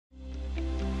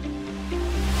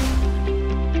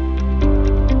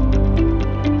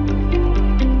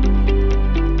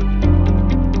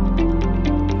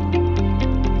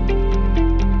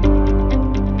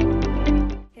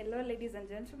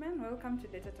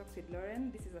Talks with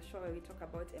Loren. This is a show where we talk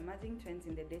about emerging trends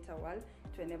in the data world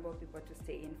to enable people to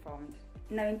stay informed.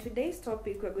 Now, in today's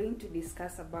topic, we're going to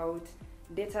discuss about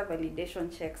data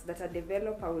validation checks that a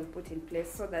developer will put in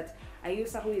place so that a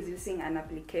user who is using an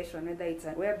application, whether it's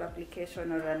a web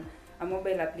application or a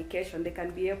mobile application, they can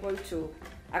be able to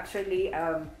actually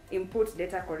input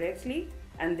data correctly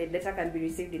and the data can be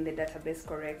received in the database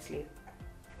correctly.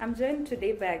 I'm joined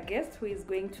today by a guest who is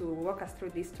going to walk us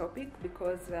through this topic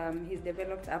because he's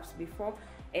developed apps before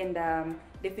and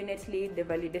definitely the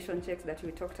validation checks that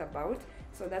we talked about.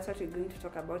 So that's what we're going to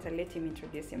talk about. I'll let him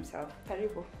introduce himself.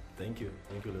 Karibu. Thank you,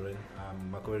 Loren.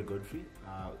 I'm Makori Godfrey,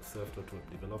 self-taught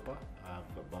web developer. I have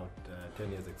about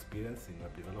 10 years experience in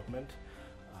web development.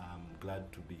 I'm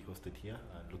glad to be hosted here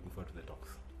and looking forward to the talks.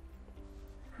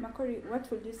 Makori,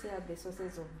 what would you say are the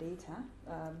sources of data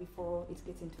before it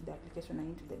gets into the application and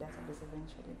into the database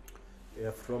eventually?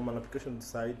 Yeah, from an application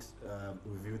side,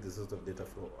 we view the source of data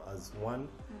as one,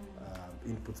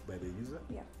 inputs by the user.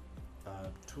 Yeah.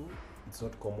 Two, it's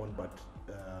not common, but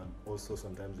also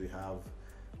sometimes we have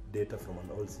data from an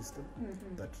old system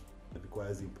that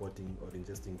requires importing or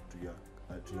ingesting to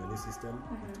your new system.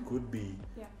 It could be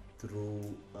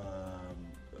through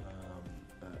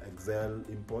Excel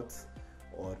imports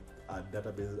or a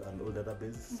database, an old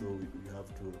database, so you have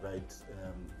to write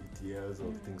ETLs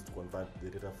or things to convert the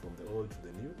data from the old to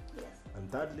the new. Yes.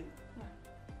 And thirdly,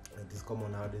 it is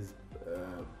common nowadays,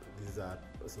 these are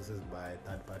sources by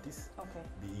third parties,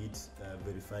 be it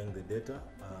verifying the data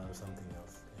or something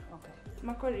else. Yeah. Okay.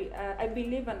 Makori, I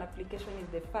believe an application is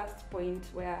the first point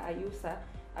where a user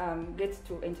gets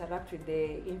to interact with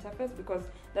the interface, because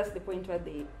that's the point where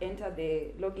they enter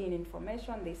the login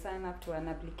information, they sign up to an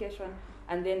application,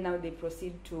 and then now they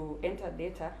proceed to enter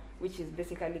data, which is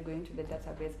basically going to the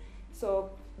database.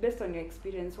 So based on your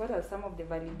experience, what are some of the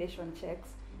validation checks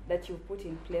that you put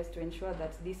in place to ensure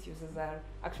that these users are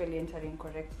actually entering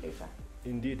correct data?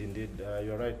 Indeed,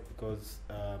 you're right, because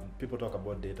people talk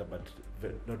about data, but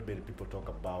not many people talk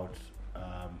about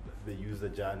the user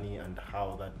journey and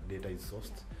how that data is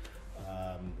sourced.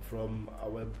 From a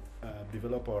web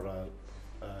developer or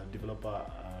a developer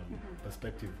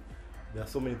perspective, there are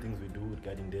so many things we do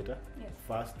regarding data. Yes.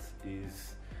 First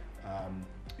is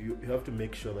you have to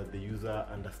make sure that the user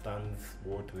understands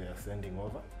what they are sending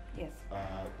over. Yes.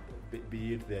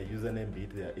 Be it their username, be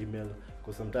it their email,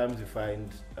 because sometimes you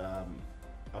find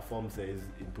a form says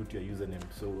input your username,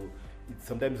 so it's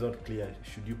sometimes not clear,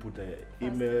 should you put an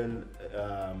email,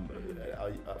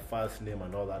 a first name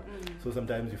and all that. So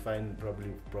sometimes you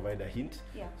probably provide a hint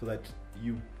so that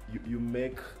you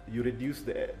reduce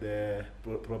the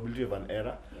probability of an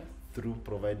error through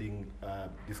providing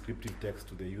descriptive text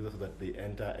to the user so that they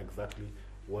enter exactly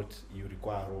what you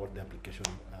require or what the application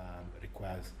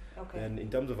requires. Okay. Then in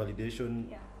terms of validation,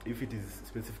 if it is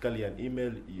specifically an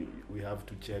email, we have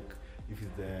to check if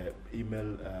it's the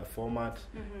email format.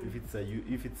 If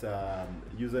it's a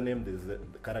username, there's the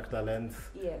character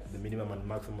length, the minimum and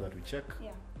maximum that we check.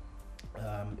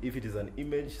 If it is an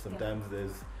image, sometimes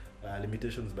there's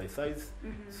limitations by size.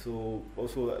 So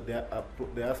also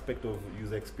the aspect of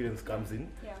user experience comes in,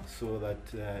 so that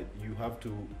you have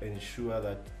to ensure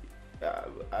that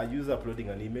a user uploading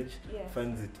an image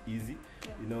finds it easy.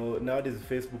 You know, nowadays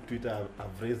Facebook, Twitter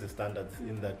have raised the standards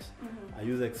in that a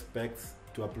user expects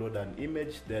to upload an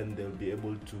image, then they'll be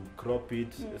able to crop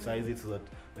it, size it, so that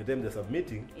by the time they're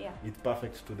submitting, it's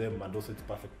perfect to them and also it's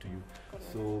perfect to you.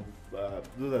 So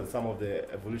those are some of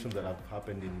the evolutions that have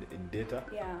happened in data.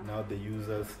 Now the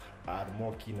users are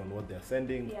more keen on what they're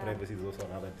sending. Privacy is also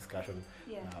another discussion,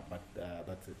 but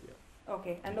that's it.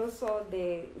 Okay, and also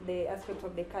the aspect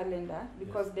of the calendar,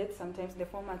 because dates, sometimes the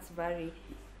formats vary.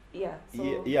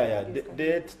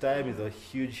 Date time is a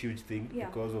huge thing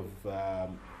because of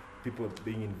people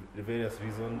being in the various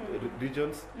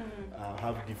regions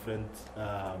have different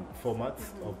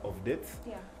formats of dates,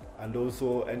 and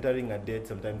also entering a date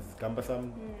sometimes is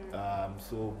cumbersome.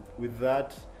 So with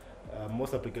that,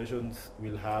 most applications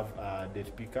will have a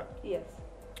date picker. Yes.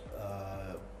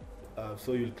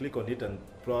 So you'll click on it and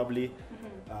probably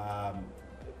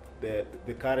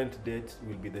the current date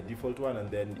will be the default one,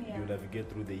 and then you navigate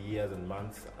through the years and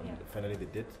months and finally the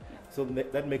date. So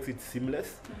that makes it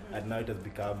seamless, and now it has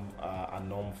become a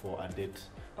norm for a date.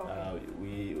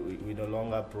 We no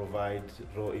longer provide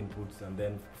raw inputs and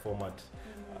then format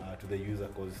to the user,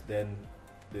 because then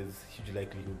there's huge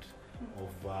likelihood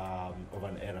of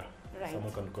an error.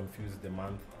 Someone can confuse the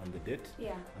month and the date,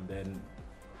 and then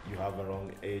you have a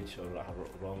wrong age or a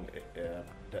wrong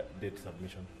date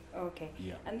submission. Okay.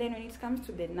 Yeah. And then when it comes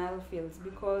to the null fields,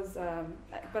 because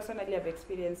personally I've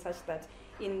experienced such that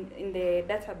in the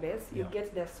database you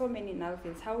get there so many null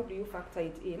fields. How do you factor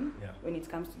it in when it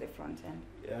comes to the front end?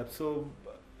 Yeah. So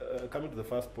coming to the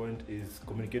first point is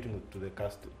communicating to the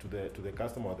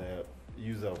customer or the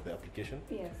user of the application.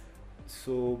 Yes.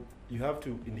 So you have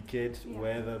to indicate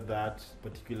whether that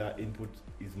particular input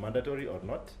is mandatory or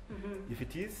not. If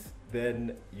it is,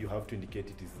 then you have to indicate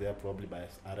it is there probably by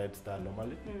a red star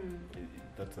normally.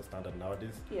 That's a standard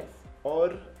nowadays. Yes.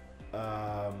 Or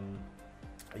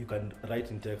you can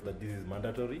write in text that this is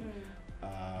mandatory.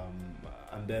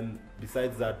 And then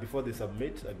besides that, before they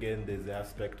submit, again there's the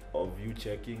aspect of you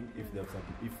checking if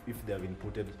they have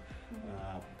inputted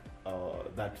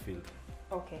that field.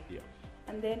 Okay. Yeah.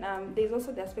 And then there's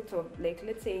also the aspect of, like,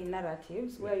 let's say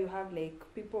narratives, where you have like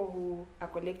people who are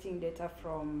collecting data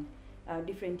from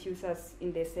different users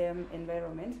in the same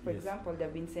environment. For example,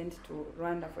 they've been sent to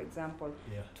Rwanda, for example,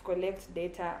 to collect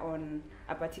data on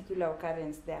a particular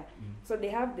occurrence there. So they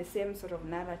have the same sort of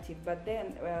narrative, but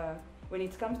then when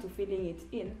it comes to filling it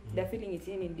in, they're filling it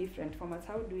in different formats.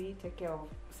 How do we take care of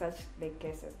such like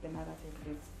cases, the narrative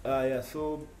bits?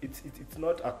 So it's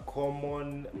not a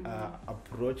common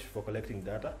approach for collecting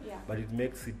data, but it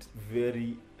makes it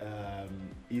very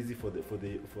easy for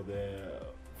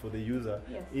the user,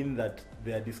 in that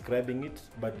they are describing it,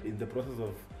 but in the process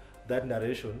of that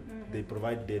narration, they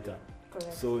provide data.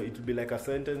 Correct. So it will be like a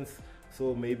sentence.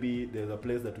 So maybe there's a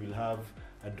place that will have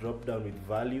a drop down with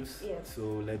values.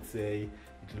 So let's say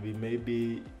it will be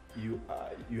maybe you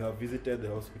have visited the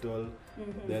hospital,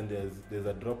 then there's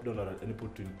a drop down or an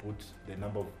input to input the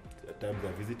number of times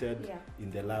they visited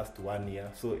in the last 1 year.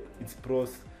 So it's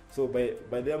pros. So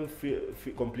by them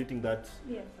completing that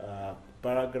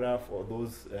paragraph or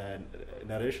those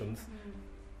narrations,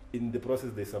 in the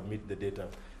process they submit the data,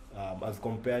 as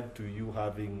compared to you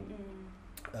having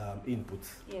inputs.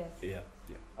 Yes.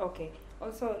 Okay.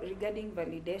 Also, regarding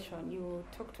validation, you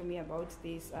talked to me about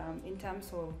this in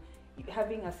terms of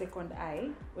having a second eye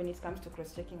when it comes to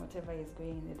cross-checking whatever is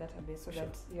going in the database, so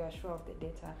that you are sure of the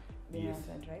data being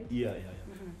answered, right? Yeah.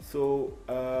 So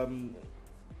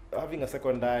having a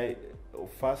second eye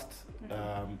first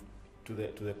to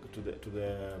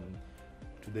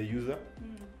the user.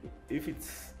 If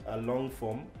it's a long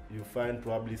form, you find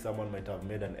probably someone might have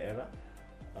made an error.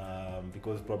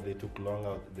 Because probably it took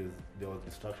longer, there was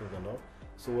distractions and all.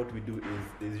 So what we do is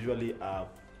there's usually a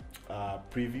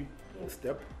preview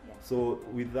step. So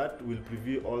with that, we'll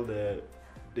preview all the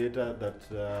data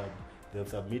that they've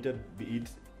submitted, be it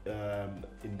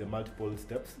in the multiple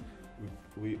steps.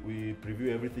 We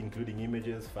preview everything, including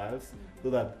images, files, so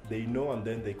that they know and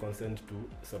then they consent to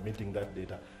submitting that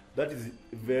data. That is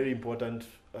very important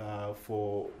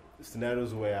for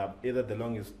scenarios where either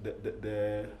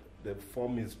the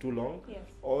form is too long,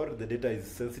 or the data is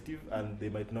sensitive and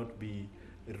there might not be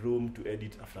room to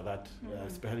edit after that,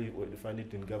 especially when you find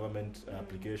it in government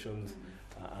applications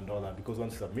and all that, because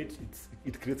once you submit,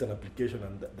 it creates an application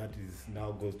and that is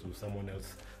now goes to someone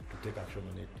else to take action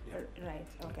on it. Right,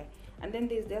 okay. And then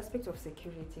there's the aspect of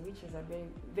security, which is a very,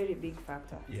 very big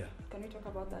factor. Can you talk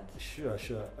about that? Sure.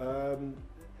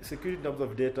 Security in terms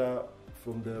of data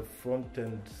from the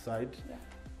front-end side,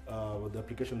 or the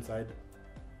application side,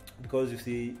 because you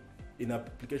see, in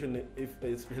application,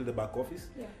 especially the back office,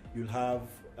 you'll have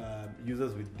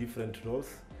users with different roles.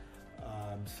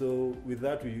 So with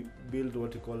that, we build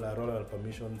what we call a role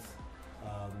permissions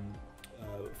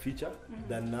feature.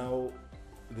 Then now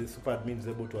the super admin is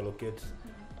able to allocate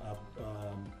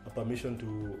a permission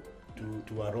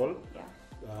to a role,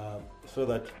 so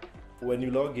that when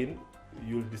you log in,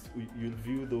 you'll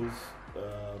view those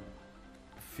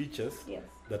features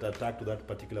that are tagged to that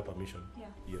particular permission.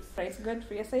 Right, good.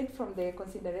 Aside from the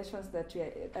considerations that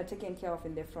are taken care of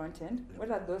in the front end,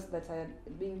 what are those that are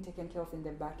being taken care of in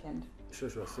the back end? Sure.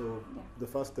 So the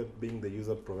first step being the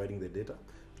user providing the data.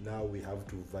 Now we have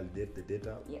to validate the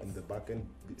data in the back end,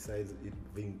 besides it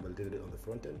being validated on the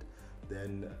front end.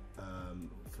 Then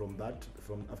from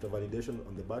after validation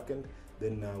on the back end,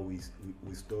 then now we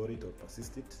store it or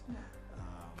persist it.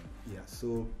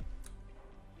 So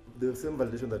the same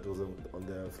validation that was on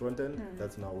the front end,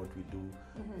 that's now what we do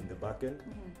in the back end.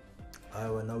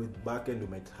 Now with back end, we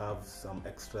might have some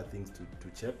extra things to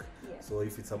check. So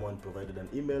if it's someone provided an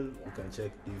email, we can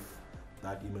check if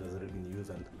that email has already been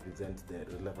used and present the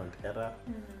relevant error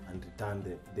and return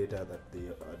the data that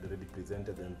they already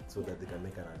presented, and so that they can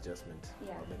make an adjustment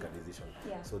or make a decision.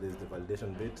 So there's the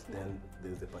validation bit, then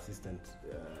there's the persistent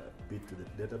bit to the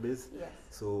database.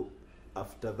 So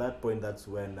after that point, that's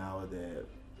where now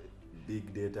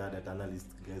big data that analyst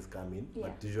guys come in,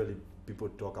 but usually people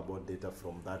talk about data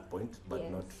from that point, but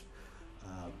not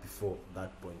before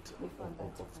that point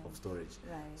of storage.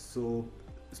 Right. So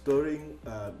storing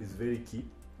is very key,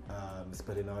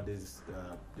 especially nowadays.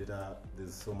 Data,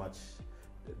 there's so much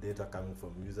data coming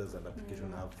from users, and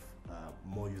application have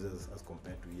more users as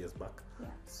compared to years back.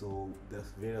 So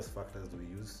there's various factors we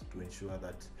use to ensure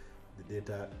that the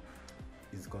data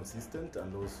is consistent,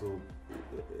 and also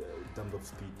in terms of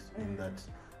speed, in that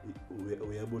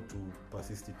we're able to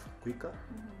persist it quicker,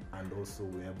 and also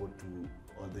we're able to,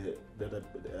 or the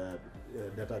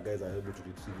data guys are able to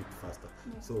retrieve it faster.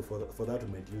 So for that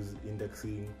we might use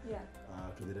indexing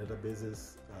to the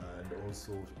databases, and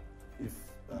also if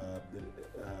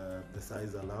the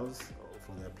size allows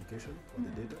for the application or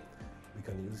the data, we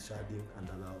can use sharding and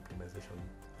other optimization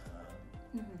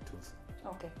tools.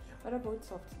 Okay. What about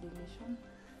soft deletion?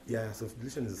 Yeah, soft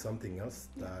deletion is something else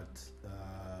that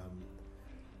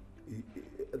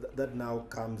that now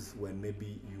comes when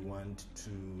maybe you want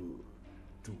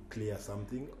to clear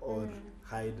something or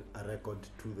hide a record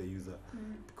to the user,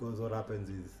 because what happens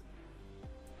is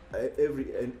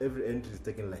every entry is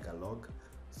taken like a log,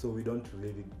 so we don't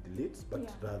really delete, but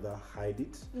rather hide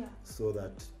it, so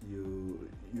that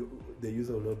the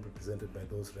user will not be presented by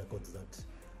those records that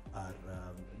are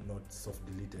not soft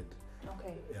deleted.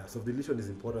 Okay. Yeah, soft deletion is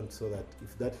important so that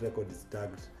if that record is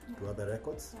tagged to other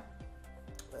records,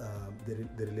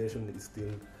 the relation is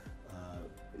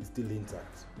still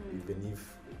intact, even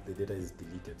if the data is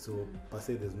deleted. So per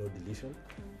se, there's no deletion,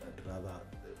 but rather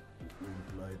we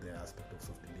employ the aspect of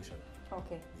soft deletion.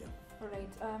 Okay. Yeah. All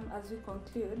right. As we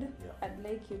conclude, I'd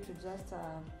like you to just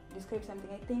describe something.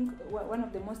 I think one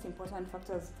of the most important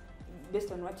factors,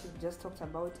 based on what you've just talked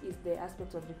about, is the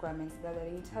aspect of requirements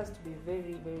gathering. It has to be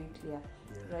very, very clear,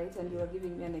 right? And you were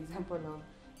giving me an example of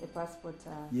a passport.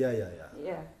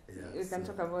 You can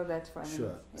talk about that for a minute.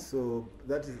 Sure. So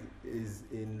that is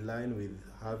in line with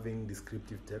having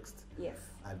descriptive text. Yes.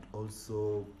 And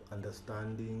also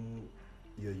understanding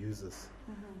your users.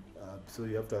 So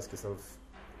you have to ask yourself,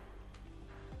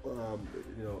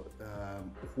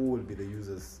 who will be the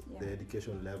users, the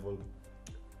education level,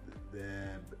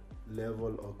 the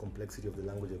level or complexity of the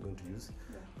language you're going to use.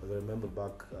 Because I remember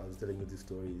back, I was telling you these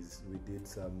stories, we did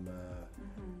some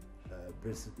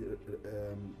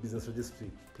business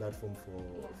registry platform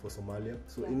for Somalia.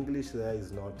 So English there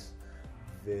is not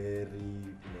very,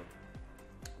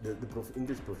 the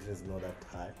English proficiency is not that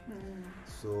high.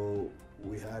 So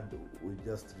we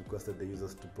just requested the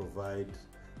users to provide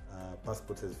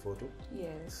passport size photo.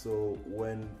 Yes. So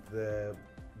when the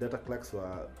data clerks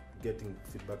were getting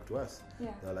feedback to us,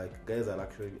 they're like, guys are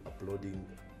actually uploading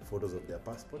photos of their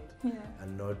passport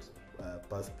and not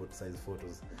passport size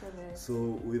photos. Correct. So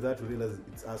with that we realized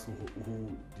it's us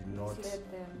who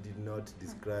did not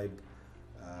describe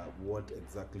what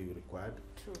exactly we required.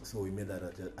 True. So we made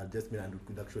that adjustment, and we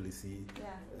could actually see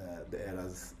the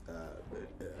errors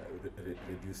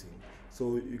reducing.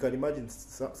 So you can imagine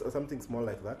something small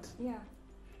like that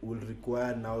will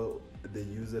require now the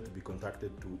user to be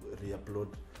contacted to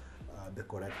re-upload the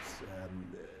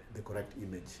correct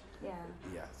image.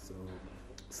 So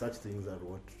such things are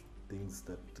things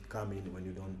that come in when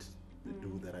you don't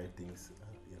do the right things.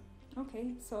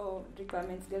 Okay, so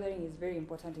requirements gathering is very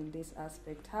important in this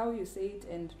aspect. How you say it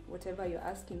and whatever you're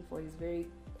asking for is very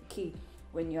key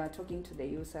when you are talking to the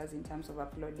users in terms of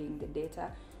uploading the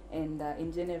data, and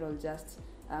in general just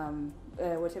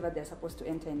whatever they're supposed to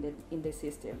enter in the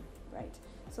system, right?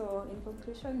 So in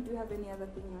conclusion, do you have any other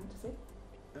thing you want to say?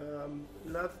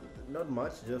 Not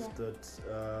much, just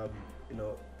that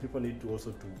people need to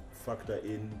also to factor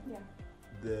in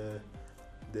the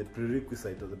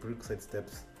prerequisite or the prerequisite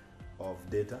steps of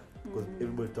data, because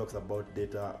everybody talks about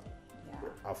data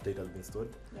after it has been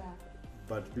stored,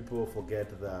 but people forget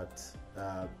that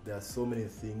there are so many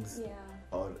things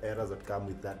or errors that come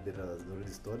with that data that's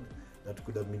already stored that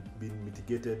could have been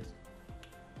mitigated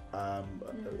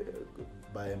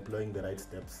by employing the right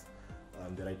steps,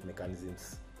 the right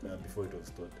mechanisms before it was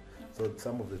stored. So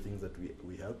some of the things that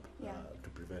we help to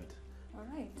prevent. All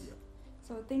right.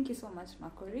 So thank you so much,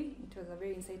 Makori. It was a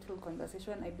very insightful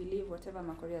conversation. I believe whatever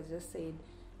Makori has just said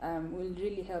will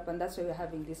really help, and that's why we're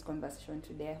having this conversation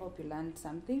today. I hope you learned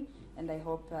something, and I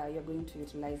hope you're going to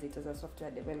utilize it as a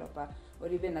software developer or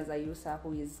even as a user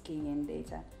who is keying in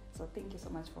data. So thank you so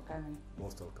much for coming.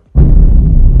 Most welcome.